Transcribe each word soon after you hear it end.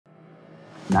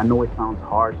And I know it sounds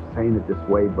harsh saying it this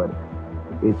way, but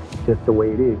it's just the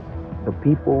way it is. The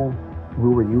people we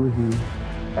were using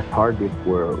as targets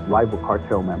were rival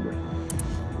cartel members.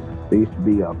 There used to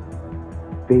be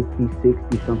 50,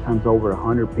 60, sometimes over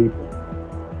 100 people,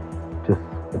 just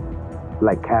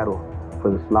like cattle for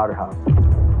the slaughterhouse.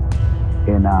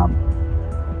 And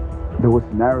there was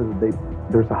scenarios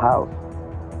that there's a house,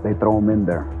 they throw them in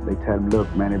there. They tell them, look,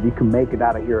 man, if you can make it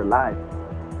out of here alive,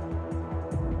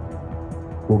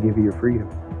 we'll give you your freedom.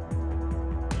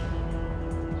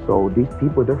 So these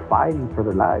people, they're fighting for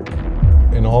their lives.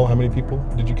 In all, how many people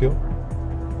did you kill?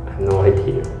 I have no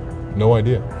idea. No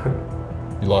idea?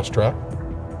 You lost track?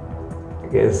 I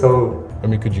guess so. I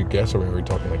mean, could you guess? Are we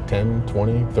talking like 10,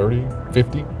 20, 30,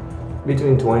 50?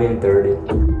 Between 20 and 30.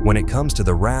 When it comes to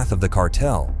the wrath of the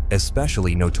cartel,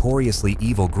 especially notoriously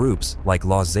evil groups like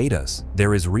Los Zetas,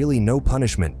 there is really no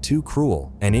punishment too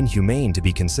cruel and inhumane to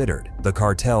be considered. The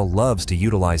cartel loves to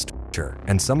utilize torture,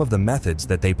 and some of the methods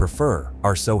that they prefer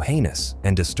are so heinous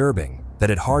and disturbing that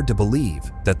it's hard to believe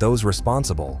that those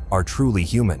responsible are truly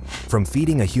human. From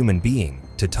feeding a human being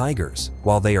to tigers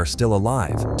while they are still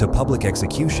alive, to public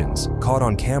executions caught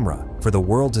on camera for the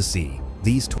world to see,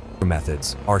 these torture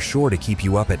methods are sure to keep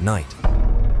you up at night.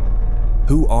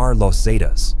 Who are Los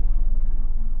Zetas?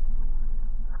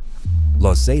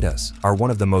 Los Zetas are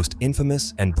one of the most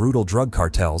infamous and brutal drug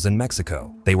cartels in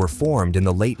Mexico. They were formed in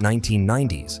the late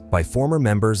 1990s by former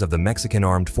members of the Mexican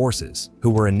Armed Forces,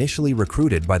 who were initially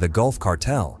recruited by the Gulf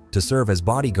Cartel to serve as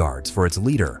bodyguards for its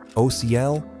leader,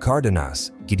 Ociel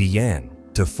Cardenas Guillen.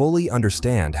 To fully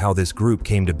understand how this group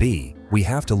came to be, we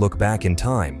have to look back in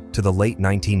time to the late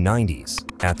 1990s.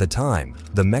 At the time,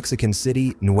 the Mexican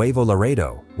city Nuevo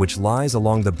Laredo, which lies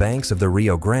along the banks of the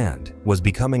Rio Grande, was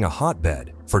becoming a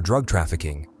hotbed for drug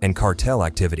trafficking and cartel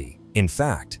activity. In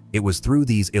fact, it was through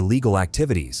these illegal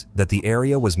activities that the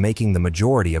area was making the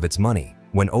majority of its money.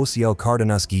 When Ociel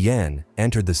Cardenas Guillen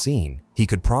entered the scene, he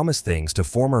could promise things to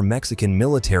former Mexican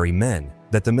military men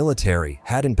that the military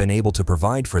hadn't been able to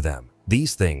provide for them.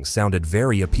 These things sounded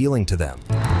very appealing to them.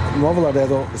 Nuevo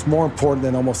Laredo is more important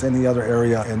than almost any other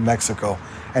area in Mexico,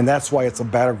 and that's why it's a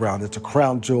battleground. It's a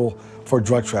crown jewel for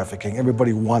drug trafficking.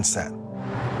 Everybody wants that.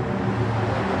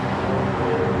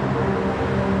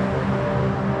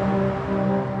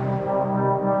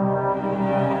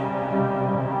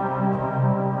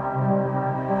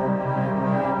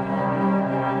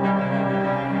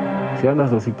 Si andas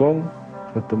de hocicón,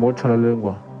 se te mocha la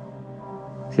lengua.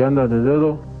 Si andas de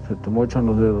dedo, se te mochan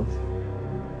los dedos.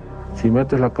 Si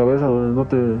metes la cabeza donde no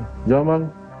te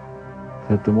llaman,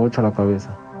 se te mocha la cabeza.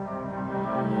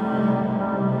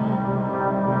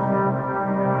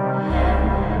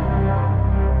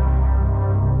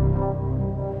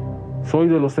 Soy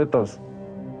de Los Zetas.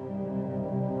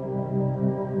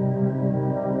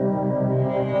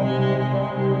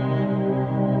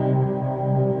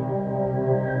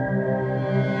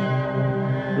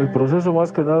 El proceso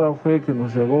más que nada fue que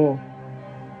nos llegó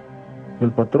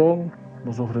el patrón,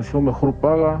 nos ofreció mejor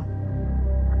paga.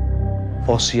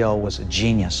 Ociel was a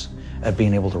genius at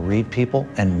being able to read people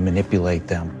and manipulate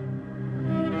them.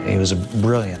 He was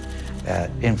brilliant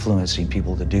at influencing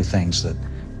people to do things that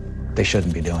they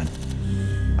shouldn't be doing.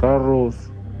 Carros,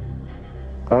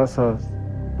 casas,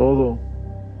 todo.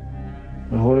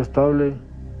 Mejor estable,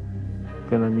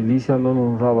 que en la milicia no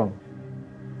nos daban.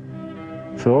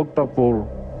 Se opta por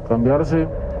cambiarse.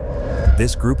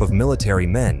 This group of military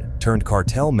men turned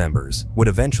cartel members would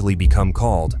eventually become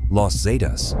called Los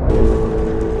Zetas.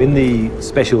 In the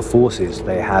special forces,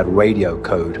 they had radio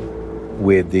code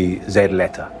with the Z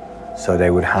letter. So they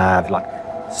would have like,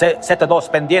 Zeta dos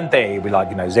pendiente, it'd be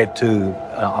like, you know, Z2,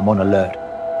 I'm on alert.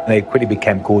 And they quickly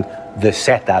became called the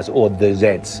Zetas or the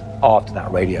Zeds after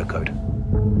that radio code.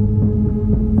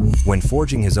 When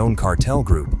forging his own cartel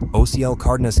group, Ociel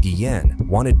Cardenas Guillen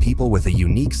wanted people with a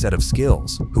unique set of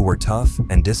skills who were tough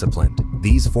and disciplined.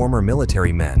 These former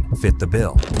military men fit the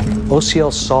bill.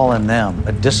 Ociel saw in them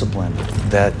a discipline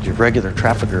that your regular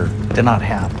trafficker did not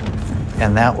have,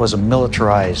 and that was a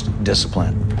militarized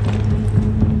discipline.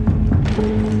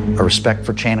 A respect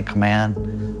for chain of command,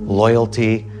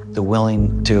 loyalty, the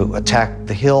willing to attack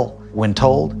the hill when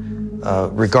told,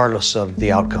 regardless of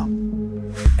the outcome.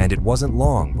 And it wasn't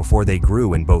long before they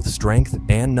grew in both strength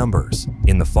and numbers.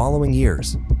 In the following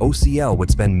years, Ociel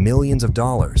would spend millions of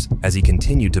dollars as he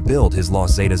continued to build his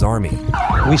Los Zetas army.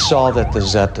 We saw that the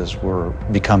Zetas were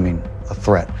becoming a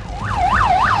threat.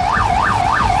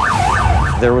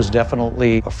 There was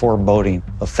definitely a foreboding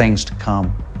of things to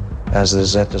come as the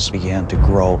Zetas began to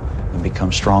grow and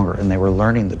become stronger, and they were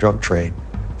learning the drug trade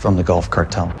from the Gulf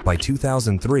Cartel. By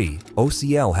 2003,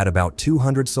 Ociel had about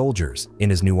 200 soldiers in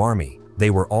his new army. They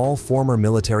were all former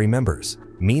military members.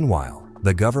 Meanwhile,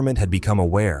 the government had become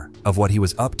aware of what he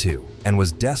was up to and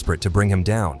was desperate to bring him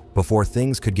down before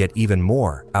things could get even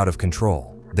more out of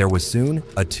control. There was soon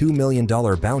a $2 million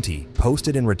bounty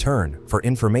posted in return for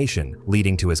information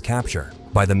leading to his capture.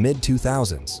 By the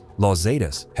mid-2000s, Los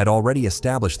Zetas had already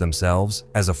established themselves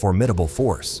as a formidable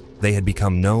force. They had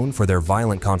become known for their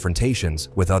violent confrontations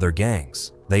with other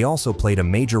gangs. They also played a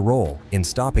major role in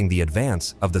stopping the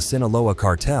advance of the Sinaloa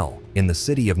cartel in the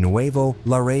city of Nuevo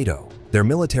Laredo. Their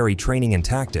military training and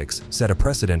tactics set a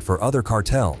precedent for other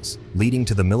cartels, leading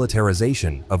to the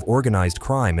militarization of organized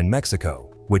crime in Mexico,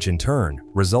 which in turn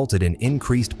resulted in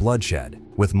increased bloodshed.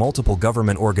 With multiple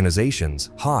government organizations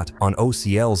hot on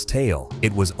OCL's tail,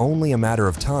 it was only a matter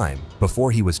of time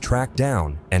before he was tracked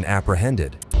down and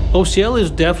apprehended. OCL is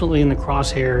definitely in the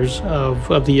crosshairs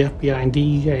of the FBI and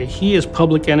DEA. He is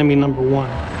public enemy number one.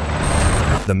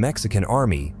 The Mexican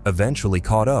army eventually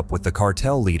caught up with the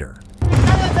cartel leader.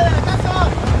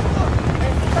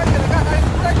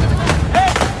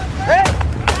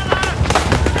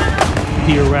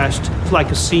 The arrest is like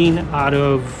a scene out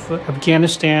of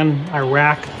Afghanistan,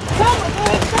 Iraq.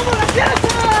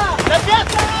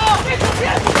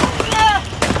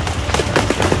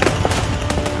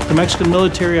 The Mexican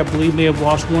military, I believe, may have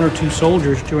lost 1 or 2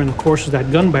 soldiers during the course of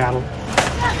that gun battle.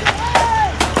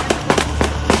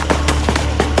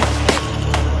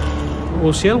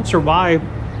 O'Ciel survived.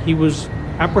 He was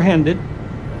apprehended,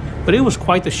 but it was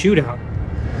quite the shootout.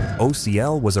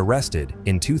 OCL was arrested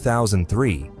in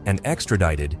 2003 and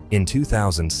extradited in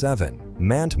 2007.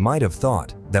 Mant might have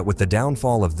thought that with the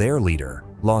downfall of their leader,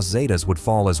 Los Zetas would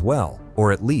fall as well,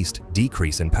 or at least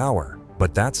decrease in power.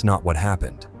 But that's not what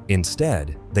happened.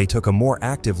 Instead, they took a more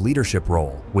active leadership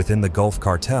role within the Gulf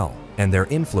Cartel, and their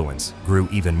influence grew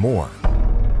even more.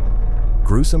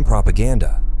 Gruesome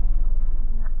propaganda.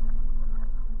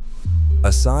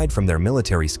 Aside from their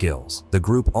military skills, the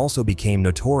group also became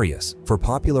notorious for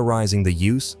popularizing the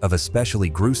use of especially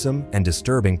gruesome and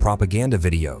disturbing propaganda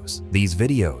videos. These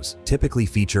videos typically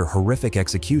feature horrific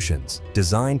executions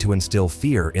designed to instill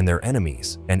fear in their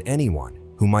enemies and anyone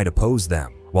who might oppose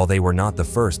them. While they were not the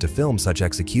first to film such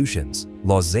executions,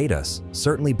 Los Zetas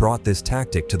certainly brought this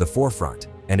tactic to the forefront,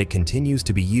 and it continues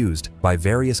to be used by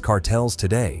various cartels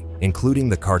today, including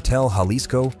the Cartel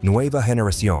Jalisco Nueva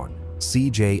Generación,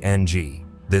 CJNG.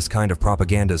 This kind of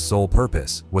propaganda's sole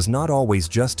purpose was not always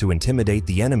just to intimidate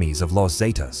the enemies of Los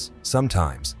Zetas.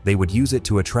 Sometimes they would use it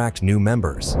to attract new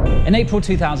members. In April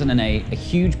 2008, a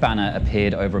huge banner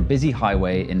appeared over a busy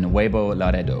highway in Nuevo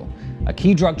Laredo, a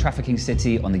key drug trafficking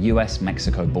city on the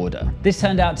US-Mexico border. This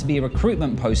turned out to be a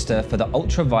recruitment poster for the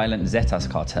ultra-violent Zetas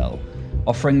cartel,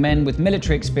 offering men with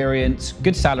military experience,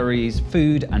 good salaries,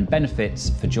 food, and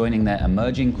benefits for joining their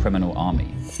emerging criminal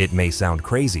army. It may sound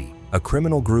crazy, a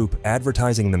criminal group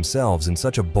advertising themselves in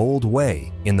such a bold way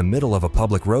in the middle of a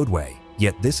public roadway,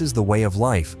 yet this is the way of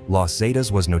life Los Zetas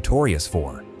was notorious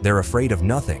for. They're afraid of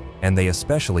nothing, and they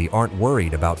especially aren't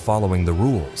worried about following the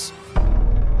rules.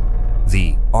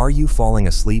 The "Are You Falling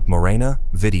Asleep, Morena?"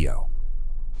 video.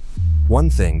 One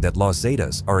thing that Los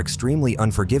Zetas are extremely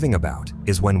unforgiving about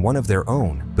is when one of their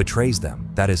own betrays them.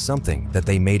 That is something that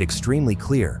they made extremely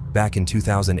clear back in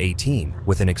 2018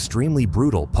 with an extremely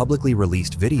brutal publicly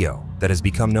released video that has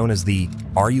become known as the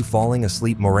 "Are You Falling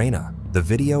Asleep, Morena?" The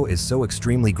video is so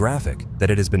extremely graphic that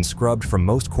it has been scrubbed from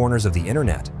most corners of the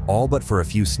internet, all but for a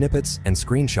few snippets and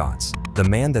screenshots. The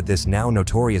man that this now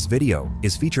notorious video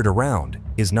is featured around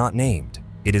is not named.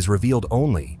 It is revealed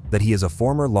only that he is a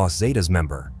former Los Zetas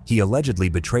member. He allegedly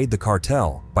betrayed the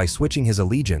cartel by switching his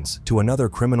allegiance to another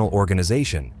criminal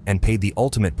organization and paid the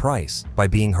ultimate price by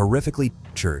being horrifically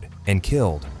tortured and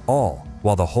killed, all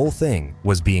while the whole thing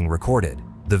was being recorded.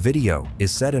 The video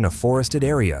is set in a forested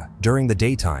area during the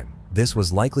daytime. This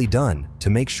was likely done to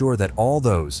make sure that all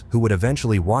those who would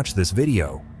eventually watch this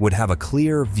video would have a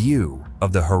clear view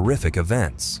of the horrific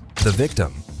events. The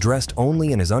victim, dressed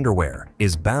only in his underwear,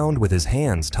 is bound with his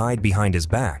hands tied behind his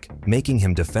back, making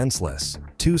him defenseless.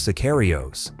 2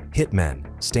 sicarios, hitmen,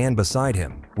 stand beside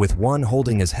him, with one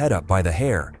holding his head up by the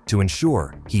hair to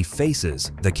ensure he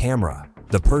faces the camera.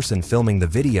 The person filming the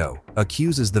video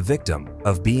accuses the victim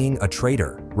of being a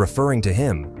traitor, referring to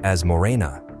him as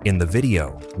Morena. In the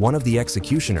video, one of the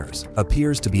executioners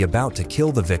appears to be about to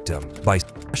kill the victim by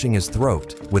slashing his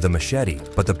throat with a machete,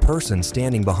 but the person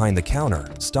standing behind the counter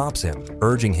stops him,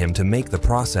 urging him to make the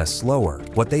process slower.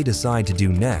 What they decide to do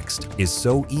next is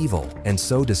so evil and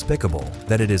so despicable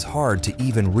that it is hard to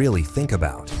even really think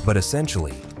about. But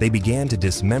essentially, they began to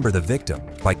dismember the victim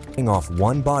by cutting off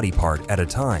one body part at a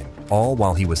time all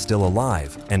while he was still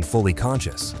alive and fully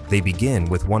conscious. They begin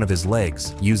with one of his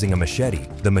legs using a machete.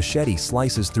 The machete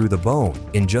slices through the bone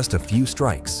in just a few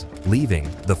strikes, leaving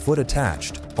the foot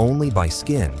attached only by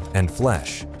skin and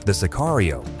flesh. The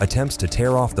sicario attempts to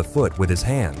tear off the foot with his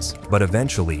hands, but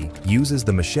eventually uses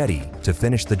the machete to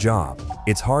finish the job.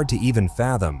 It's hard to even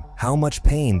fathom how much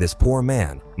pain this poor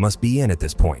man must be in at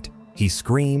this point. He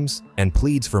screams and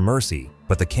pleads for mercy,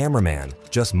 but the cameraman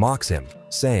just mocks him,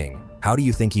 saying, "How do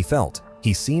you think he felt?"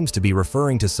 He seems to be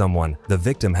referring to someone the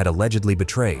victim had allegedly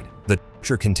betrayed. The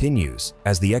torture continues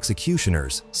as the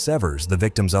executioners severs the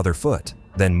victim's other foot,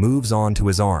 then moves on to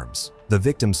his arms. The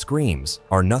victim's screams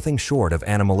are nothing short of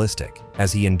animalistic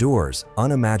as he endures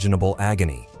unimaginable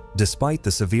agony. Despite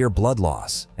the severe blood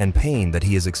loss and pain that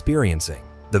he is experiencing,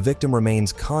 the victim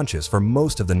remains conscious for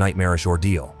most of the nightmarish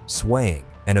ordeal, swaying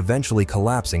and eventually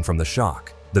collapsing from the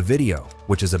shock. The video,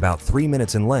 which is about 3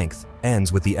 minutes in length,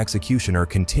 ends with the executioner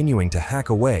continuing to hack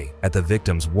away at the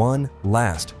victim's one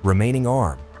last remaining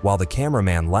arm, while the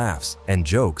cameraman laughs and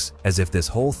jokes as if this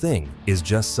whole thing is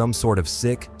just some sort of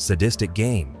sick, sadistic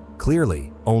game.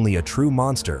 Clearly, only a true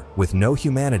monster with no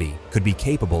humanity could be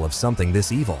capable of something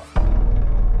this evil.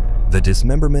 The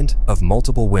dismemberment of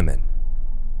multiple women.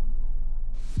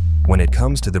 When it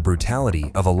comes to the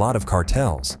brutality of a lot of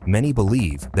cartels, many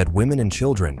believe that women and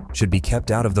children should be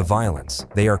kept out of the violence.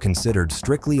 They are considered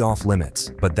strictly off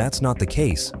limits, but that's not the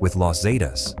case with Los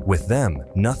Zetas. With them,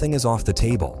 nothing is off the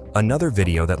table. Another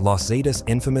video that Los Zetas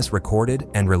Infamous recorded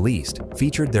and released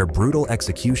featured their brutal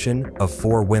execution of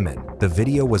 4 women. The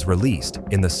video was released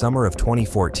in the summer of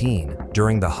 2014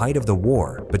 during the height of the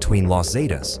war between Los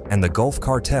Zetas and the Gulf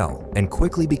Cartel, and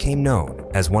quickly became known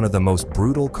as one of the most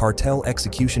brutal cartel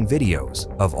execution videos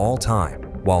of all time.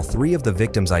 While 3 of the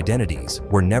victims' identities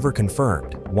were never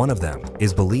confirmed, one of them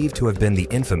is believed to have been the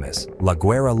infamous La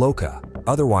Güera Loca,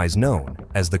 otherwise known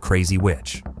as the Crazy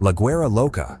Witch. La Güera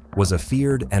Loca was a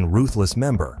feared and ruthless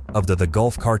member of the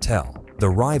Gulf Cartel, the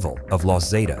rival of Los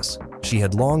Zetas. She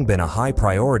had long been a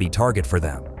high-priority target for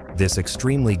them. This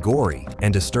extremely gory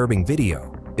and disturbing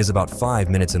video is about 5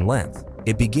 minutes in length.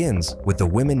 It begins with the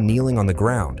women kneeling on the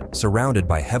ground, surrounded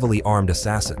by heavily armed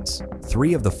assassins.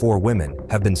 3 of the 4 women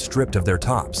have been stripped of their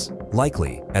tops,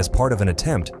 likely as part of an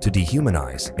attempt to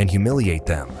dehumanize and humiliate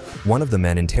them. One of the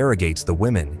men interrogates the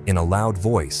women in a loud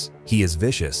voice. He is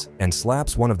vicious and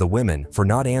slaps one of the women for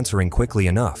not answering quickly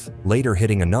enough, later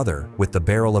hitting another with the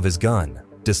barrel of his gun.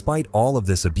 Despite all of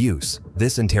this abuse,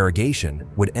 this interrogation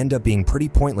would end up being pretty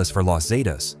pointless for Los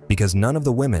Zetas because none of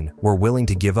the women were willing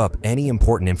to give up any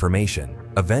important information.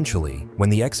 Eventually,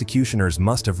 when the executioners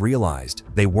must have realized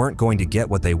they weren't going to get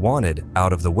what they wanted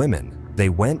out of the women, they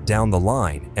went down the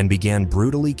line and began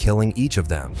brutally killing each of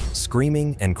them.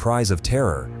 Screaming and cries of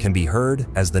terror can be heard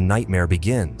as the nightmare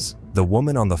begins. The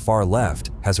woman on the far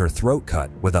left has her throat cut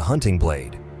with a hunting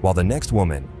blade, while the next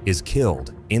woman is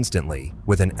killed instantly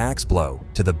with an axe blow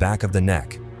to the back of the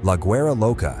neck. La Güera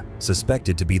Loca,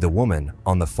 suspected to be the woman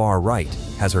on the far right,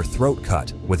 has her throat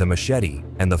cut with a machete,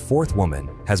 and the 4th woman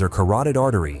has her carotid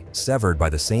artery severed by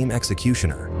the same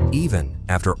executioner. Even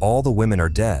after all the women are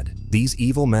dead, these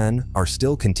evil men are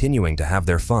still continuing to have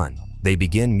their fun. They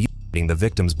begin mutilating the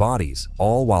victims' bodies,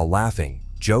 all while laughing,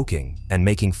 joking, and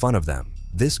making fun of them.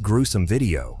 This gruesome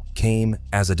video came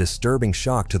as a disturbing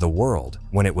shock to the world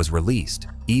when it was released.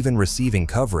 Even receiving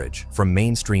coverage from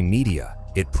mainstream media,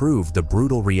 it proved the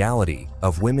brutal reality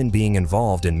of women being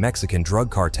involved in Mexican drug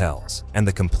cartels and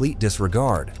the complete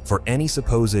disregard for any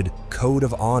supposed code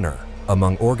of honor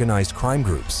among organized crime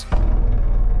groups.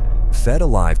 Fed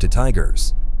alive to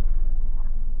tigers.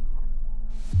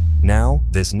 Now,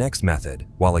 this next method,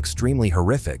 while extremely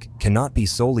horrific, cannot be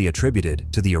solely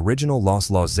attributed to the original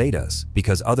Los Zetas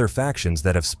because other factions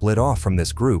that have split off from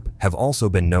this group have also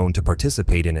been known to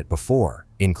participate in it before,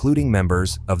 including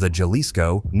members of the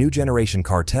Jalisco New Generation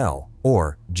Cartel,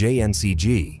 or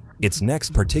JNCG. Its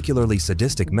next particularly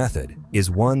sadistic method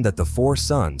is one that the 4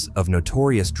 sons of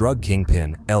notorious drug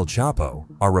kingpin El Chapo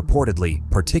are reportedly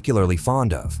particularly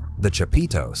fond of. The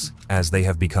Chapitos, as they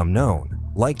have become known,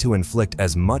 like to inflict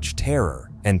as much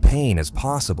terror and pain as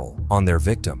possible on their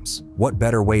victims. What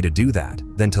better way to do that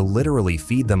than to literally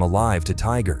feed them alive to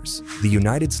tigers? The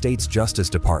United States Justice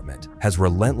Department has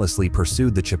relentlessly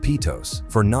pursued the Chapitos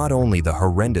for not only the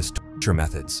horrendous torture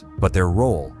methods, but their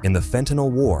role in the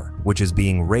fentanyl war which is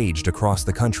being raged across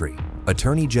the country.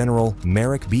 Attorney General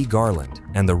Merrick B. Garland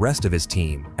and the rest of his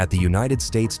team at the United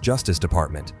States Justice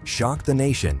Department shocked the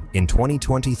nation in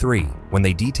 2023 when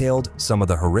they detailed some of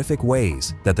the horrific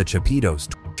ways that the Chapitos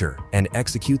torture and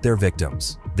execute their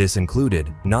victims. This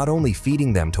included not only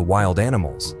feeding them to wild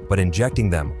animals, but injecting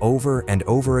them over and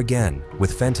over again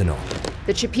with fentanyl.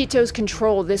 The Chapitos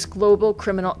control this global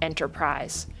criminal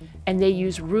enterprise, and they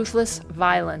use ruthless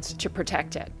violence to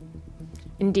protect it.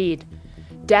 Indeed,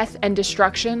 death and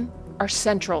destruction are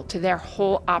central to their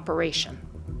whole operation.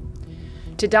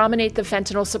 To dominate the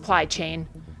fentanyl supply chain,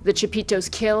 the Chapitos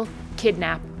kill,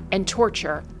 kidnap, and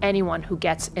torture anyone who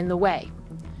gets in the way.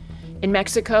 In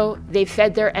Mexico, they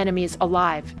fed their enemies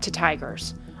alive to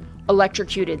tigers,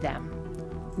 electrocuted them,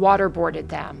 waterboarded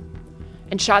them,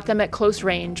 and shot them at close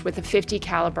range with a .50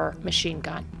 caliber machine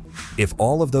gun. If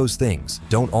all of those things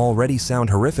don't already sound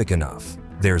horrific enough,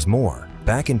 there's more.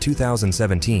 Back in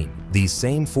 2017, these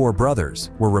same four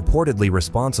brothers were reportedly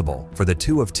responsible for the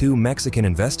two Mexican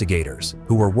investigators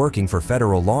who were working for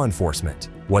federal law enforcement.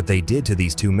 What they did to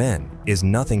these two men is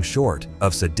nothing short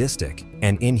of sadistic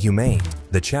and inhumane.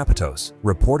 The Chapitos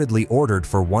reportedly ordered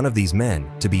for one of these men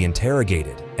to be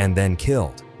interrogated and then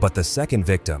killed, but the second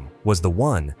victim was the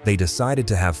one they decided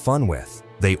to have fun with.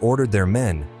 They ordered their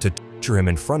men to torture him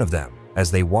in front of them as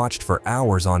they watched for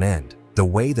hours on end. The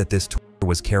way that this torture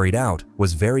was carried out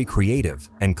was very creative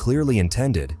and clearly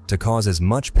intended to cause as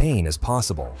much pain as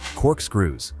possible.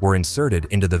 Corkscrews were inserted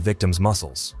into the victim's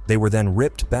muscles. They were then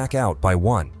ripped back out by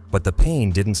one, but the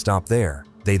pain didn't stop there.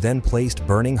 They then placed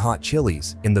burning hot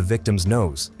chilies in the victim's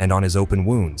nose and on his open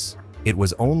wounds. It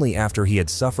was only after he had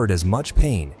suffered as much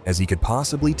pain as he could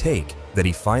possibly take that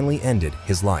he finally ended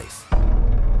his life.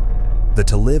 The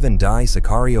To Live and Die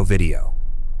Sicario video.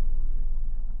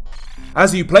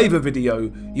 As you play the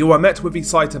video, you are met with the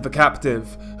sight of a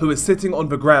captive who is sitting on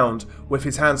the ground with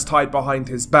his hands tied behind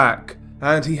his back,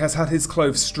 and he has had his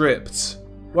clothes stripped.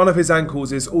 One of his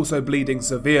ankles is also bleeding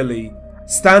severely.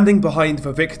 Standing behind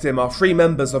the victim are three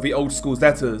members of the old school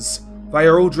Zetas. They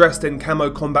are all dressed in camo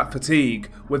combat fatigue,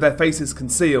 with their faces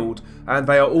concealed, and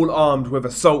they are all armed with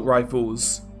assault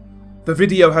rifles. The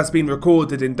video has been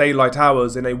recorded in daylight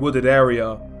hours in a wooded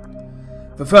area.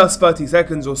 The first 30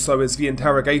 seconds or so is the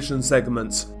interrogation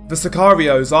segment. The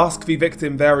sicarios ask the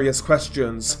victim various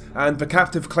questions, and the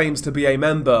captive claims to be a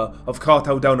member of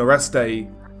Cartel del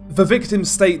Noreste. The victim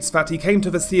states that he came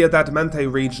to the Ciudad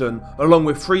Mante region along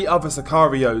with three other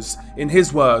sicarios, in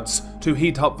his words, to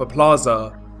heat up the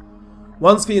plaza.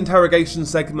 Once the interrogation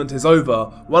segment is over,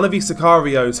 one of the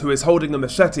sicarios who is holding a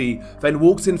machete then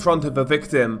walks in front of the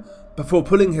victim before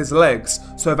pulling his legs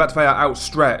so that they are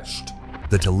outstretched.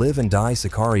 The To Live and Die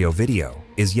Sicario video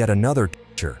is yet another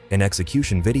torture and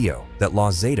execution video that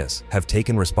Los Zetas have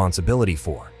taken responsibility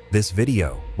for. This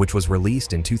video, which was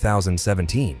released in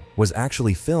 2017, was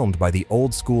actually filmed by the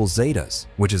Old School Zetas,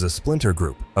 which is a splinter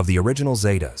group of the original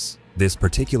Zetas. This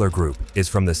particular group is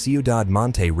from the Ciudad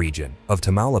Mante region of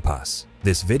Tamaulipas.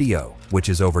 This video, which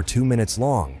is over 2 minutes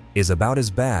long, is about as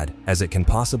bad as it can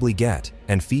possibly get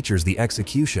and features the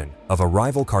execution of a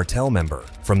rival cartel member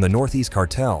from the Northeast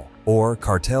Cartel or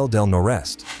Cartel del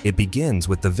Noreste. It begins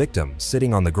with the victim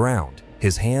sitting on the ground,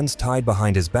 his hands tied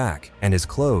behind his back, and his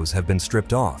clothes have been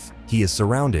stripped off. He is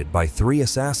surrounded by three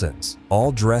assassins,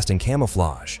 all dressed in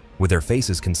camouflage, with their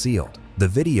faces concealed. The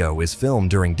video is filmed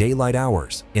during daylight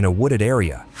hours in a wooded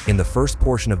area. In the first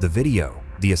portion of the video,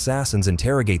 the assassins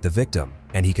interrogate the victim,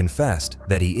 and he confessed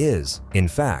that he is, in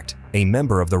fact, a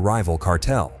member of the rival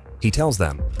cartel. He tells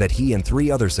them that he and three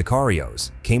other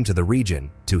sicarios came to the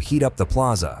region to heat up the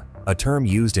plaza, a term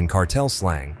used in cartel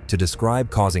slang to describe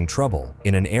causing trouble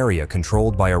in an area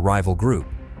controlled by a rival group.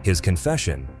 His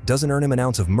confession doesn't earn him an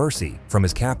ounce of mercy from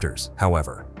his captors,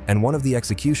 however, and one of the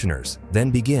executioners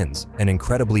then begins an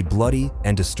incredibly bloody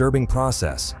and disturbing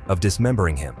process of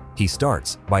dismembering him. He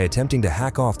starts by attempting to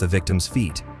hack off the victim's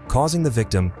feet, causing the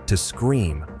victim to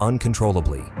scream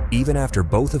uncontrollably. Even after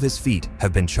both of his feet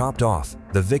have been chopped off,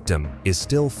 the victim is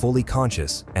still fully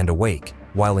conscious and awake.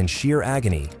 While in sheer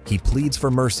agony, he pleads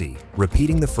for mercy,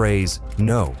 repeating the phrase,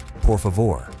 "No, por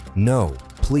favor," "No,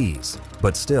 please."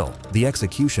 But still, the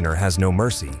executioner has no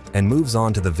mercy and moves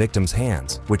on to the victim's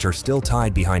hands, which are still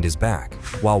tied behind his back.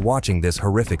 While watching this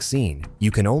horrific scene, you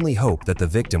can only hope that the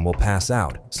victim will pass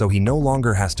out so he no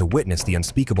longer has to witness the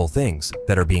unspeakable things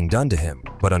that are being done to him.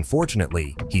 But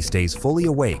unfortunately, he stays fully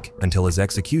awake until his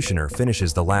executioner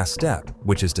finishes the last step,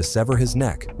 which is to sever his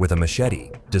neck with a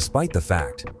machete. Despite the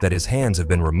fact that his hands have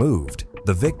been removed,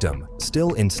 the victim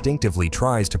still instinctively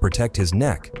tries to protect his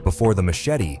neck before the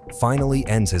machete finally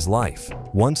ends his life.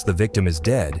 Once the victim is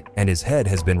dead and his head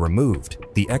has been removed,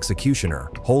 the executioner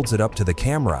holds it up to the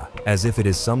camera as if it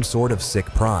is some sort of sick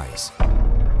prize.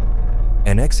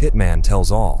 An ex-hitman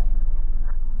tells all.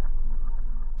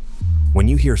 When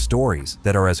you hear stories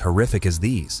that are as horrific as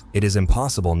these, it is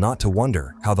impossible not to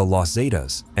wonder how the Los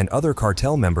Zetas and other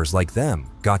cartel members like them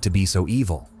got to be so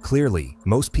evil. Clearly,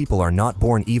 most people are not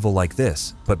born evil like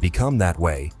this, but become that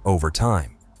way over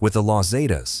time. With the Los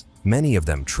Zetas, many of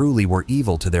them truly were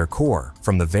evil to their core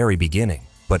from the very beginning,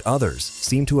 but others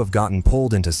seem to have gotten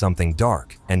pulled into something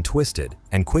dark and twisted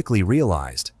and quickly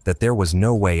realized that there was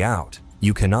no way out.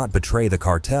 You cannot betray the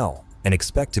cartel and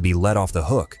expect to be let off the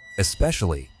hook,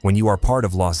 especially when you are part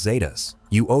of Los Zetas.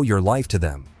 You owe your life to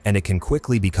them, and it can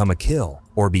quickly become a kill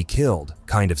or be killed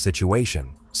kind of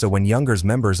situation. So when younger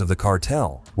members of the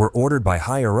cartel were ordered by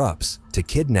higher-ups to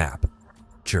kidnap,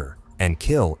 torture, and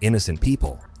kill innocent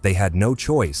people, they had no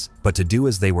choice but to do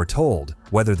as they were told,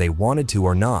 whether they wanted to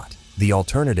or not. The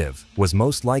alternative was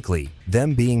most likely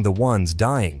them being the ones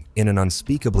dying in an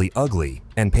unspeakably ugly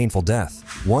and painful death.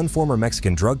 One former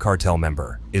Mexican drug cartel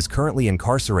member is currently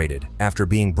incarcerated after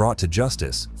being brought to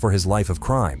justice for his life of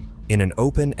crime. In an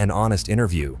open and honest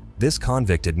interview, this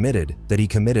convict admitted that he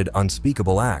committed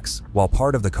unspeakable acts while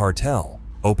part of the cartel,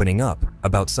 opening up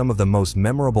about some of the most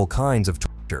memorable kinds of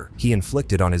torture he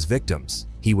inflicted on his victims.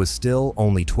 He was still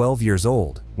only 12 years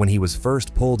old when he was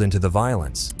first pulled into the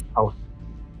violence. I was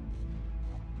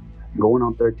going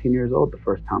on 13 years old the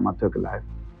first time I took a life.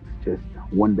 It's just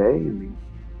one day,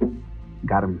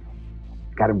 got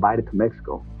invited to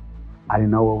Mexico. I didn't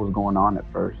know what was going on at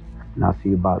first. And I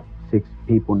see about 6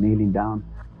 people kneeling down.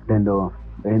 Then the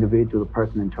individual, the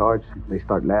person in charge, they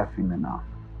start laughing, and I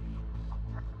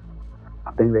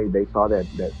think they saw that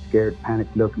scared,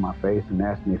 panicked look in my face and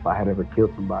asked me if I had ever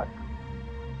killed somebody.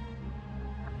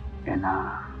 And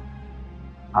I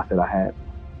said I had,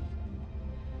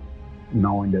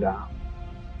 knowing that I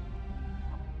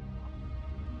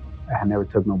had never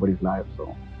took nobody's life.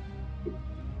 So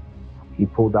he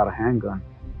pulled out a handgun,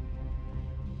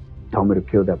 told me to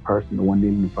kill that person, the one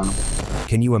kneeling in front of me.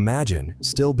 Can you imagine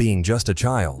still being just a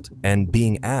child and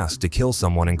being asked to kill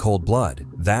someone in cold blood?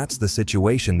 That's the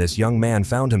situation this young man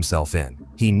found himself in.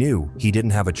 He knew he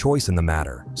didn't have a choice in the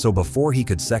matter, so before he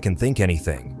could second think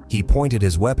anything, he pointed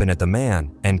his weapon at the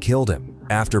man and killed him.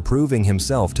 After proving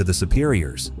himself to the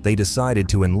superiors, they decided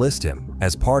to enlist him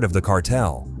as part of the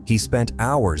cartel. He spent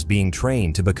hours being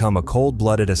trained to become a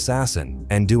cold-blooded assassin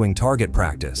and doing target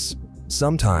practice.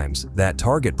 Sometimes that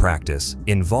target practice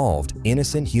involved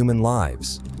innocent human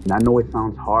lives. And I know it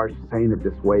sounds harsh saying it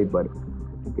this way, but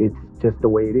it's just the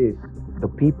way it is. The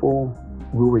people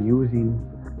we were using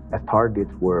as targets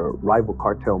were rival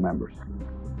cartel members.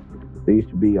 There used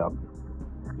to be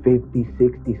 50,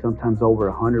 60, sometimes over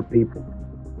 100 people,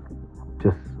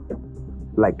 just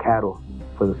like cattle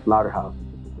for the slaughterhouse.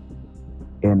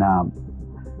 And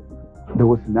there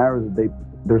was scenarios that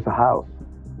there's a house.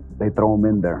 They throw them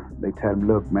in there. They tell them,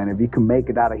 look, man, if you can make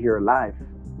it out of here alive,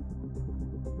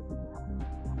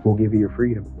 we'll give you your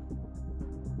freedom.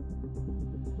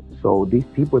 So these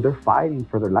people, they're fighting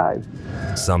for their lives.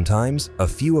 Sometimes, a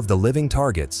few of the living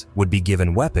targets would be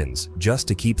given weapons just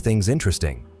to keep things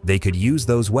interesting. They could use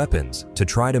those weapons to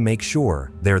try to make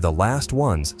sure they're the last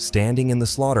ones standing in the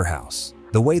slaughterhouse.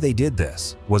 The way they did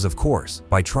this was, of course,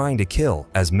 by trying to kill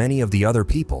as many of the other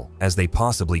people as they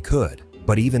possibly could.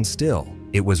 But even still,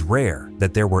 it was rare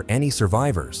that there were any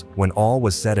survivors when all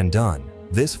was said and done.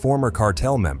 This former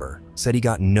cartel member said he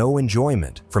got no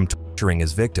enjoyment from torturing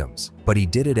his victims, but he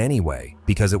did it anyway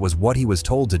because it was what he was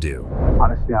told to do.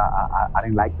 Honestly, I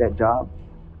didn't like that job,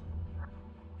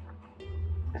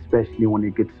 especially when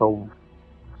it gets so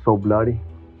bloody.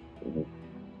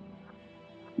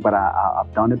 But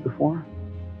I've done it before.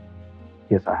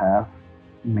 Yes, I have.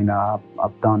 I mean,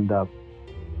 I've done the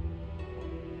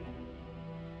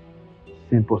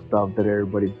simple stuff that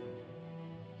everybody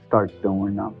starts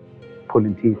doing,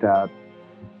 pulling teeth out,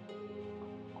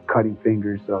 cutting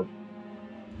fingers up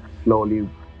slowly,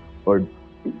 or...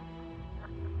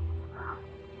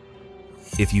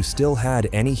 If you still had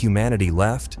any humanity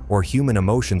left or human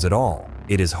emotions at all,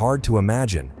 it is hard to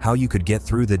imagine how you could get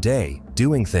through the day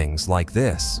doing things like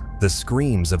this. The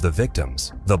screams of the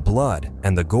victims, the blood,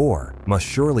 and the gore must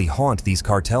surely haunt these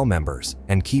cartel members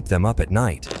and keep them up at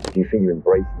night. Do you think you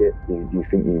embraced it? Do you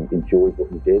think you enjoyed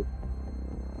what you did?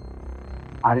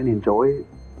 I didn't enjoy it.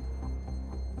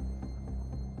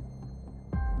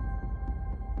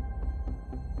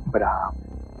 But I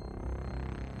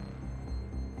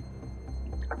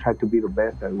tried to be the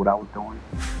best at what I was doing.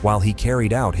 While he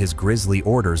carried out his grisly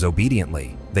orders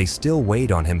obediently, they still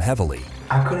weighed on him heavily.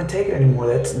 I couldn't take it anymore.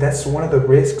 That's one of the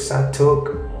risks I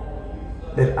took,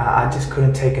 that I just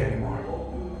couldn't take it anymore.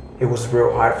 It was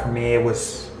real hard for me. It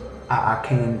was, I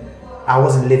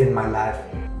wasn't living my life.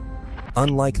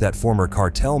 Unlike that former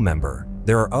cartel member,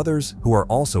 there are others who are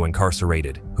also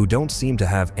incarcerated who don't seem to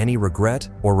have any regret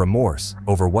or remorse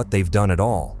over what they've done at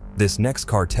all. This next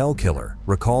cartel killer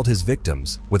recalled his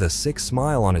victims with a sick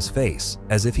smile on his face,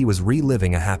 as if he was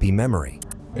reliving a happy memory.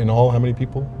 In all, how many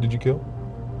people did you kill?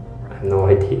 have no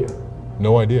idea.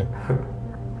 No idea.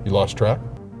 You lost track?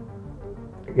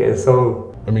 I guess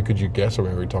so. I mean, could you guess? Are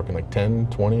we talking like 10,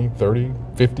 20, 30,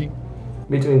 50?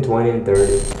 Between 20 and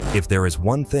 30. If there is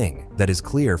one thing that is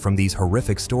clear from these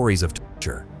horrific stories of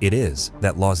torture, it is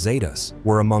that Los Zetas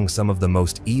were among some of the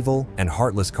most evil and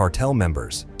heartless cartel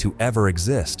members to ever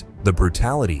exist. The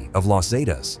brutality of Los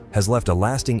Zetas has left a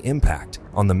lasting impact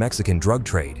on the Mexican drug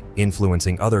trade,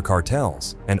 influencing other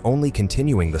cartels and only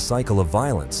continuing the cycle of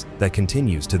violence that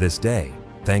continues to this day.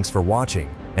 Thanks for watching,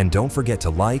 and don't forget to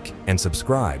like and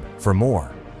subscribe for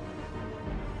more.